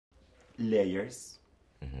layers,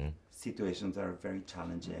 situations that are very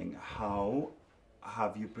challenging. How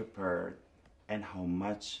have you prepared, and how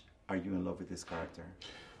much are you in love with this character?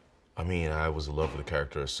 I mean, I was in love with the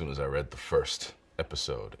character as soon as I read the first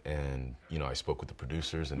episode. And, I spoke with the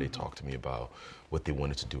producers and they talked to me about what they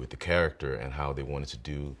wanted to do with the character and how they wanted to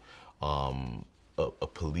do a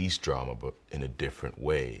police drama, but in a different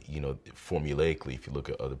way. Formulaically, if you look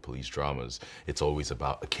at other police dramas, it's always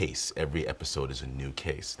about a case. Every episode is a new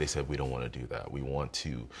case. They said, we don't want to do that. We want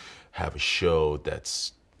to have a show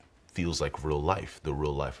that's feels like real life, the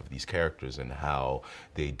real life of these characters and how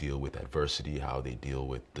they deal with adversity, how they deal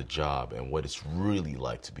with the job, and what it's really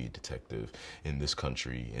like to be a detective in this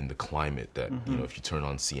country, in the climate that, if you turn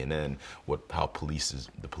on CNN, how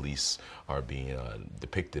the police are being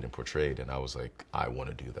depicted and portrayed. And I was like, I want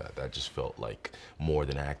to do that. That just felt like more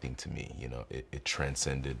than acting to me. It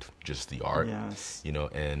transcended just the art. Yes.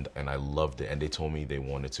 And I loved it. And they told me they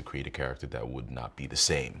wanted to create a character that would not be the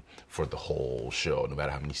same for the whole show, no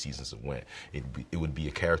matter how many seasons it went. It would be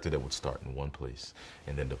a character that would start in one place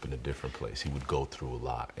and end up in a different place. He would go through a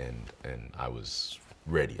lot, and I was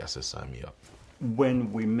ready. I said, sign me up.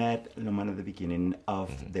 When we met Loman at the beginning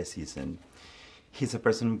of the season, he's a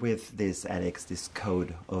person with this ethics, this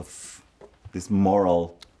code of this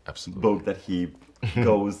moral book that he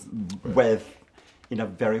goes with in a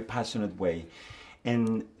very passionate way.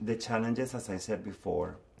 And the challenges, as I said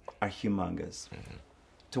before, are humongous.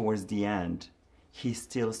 Towards the end, he's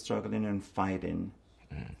still struggling and fighting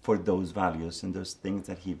for those values and those things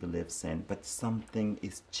that he believes in, but something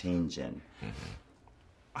is changing.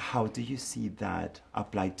 How do you see that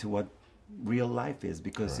applied to what real life is?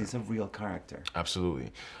 Because he's a real character.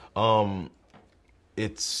 Absolutely.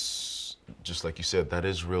 It's just like you said, that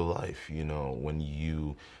is real life. When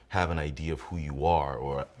you have an idea of who you are,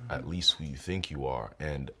 or at least who you think you are,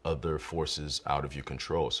 and other forces out of your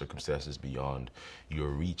control, circumstances beyond your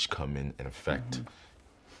reach come in and affect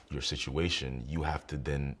your situation, you have to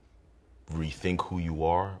then rethink who you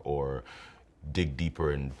are or dig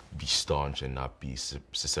deeper and be staunch and not be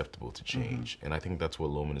susceptible to change. And I think that's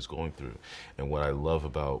what Loman is going through. And what I love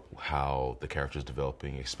about how the character is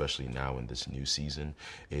developing, especially now in this new season,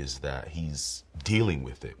 is that he's dealing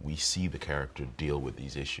with it. We see the character deal with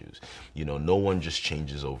these issues. No one just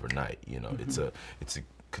changes overnight. It's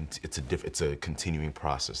a continuing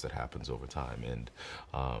process that happens over time. And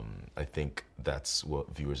I think that's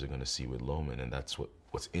what viewers are going to see with Loman, and that's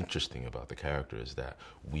what's interesting about the character is that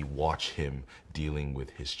we watch him dealing with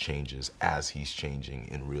his changes as he's changing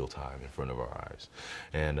in real time in front of our eyes.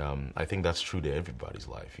 And I think that's true to everybody's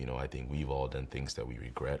life. I think we've all done things that we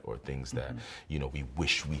regret or things that, we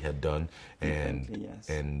wish we had done. And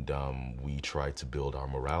we try to build our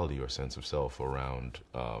morality or sense of self around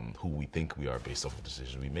who we think we are based off of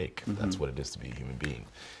decisions we make. That's what it is to be a human being.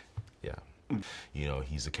 Yeah.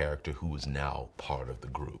 He's a character who is now part of the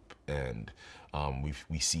group, and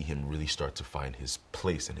we see him really start to find his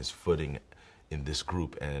place and his footing in this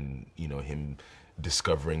group, and him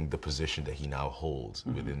discovering the position that he now holds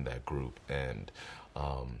within that group. And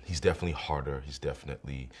he's definitely harder. He's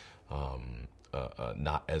definitely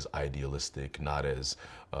not as idealistic, not as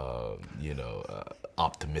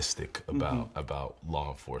optimistic about law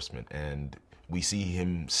enforcement. And we see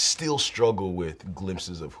him still struggle with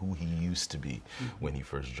glimpses of who he used to be when he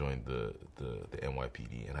first joined the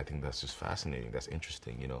NYPD. And I think that's just fascinating. That's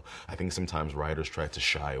interesting. I think sometimes writers try to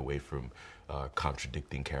shy away from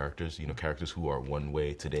contradicting characters, characters who are one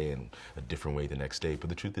way today and a different way the next day. But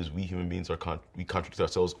the truth is, we human beings we contradict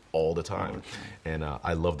ourselves all the time. And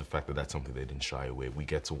I love the fact that that's something they didn't shy away. We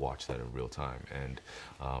get to watch that in real time. And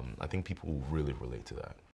I think people will really relate to that.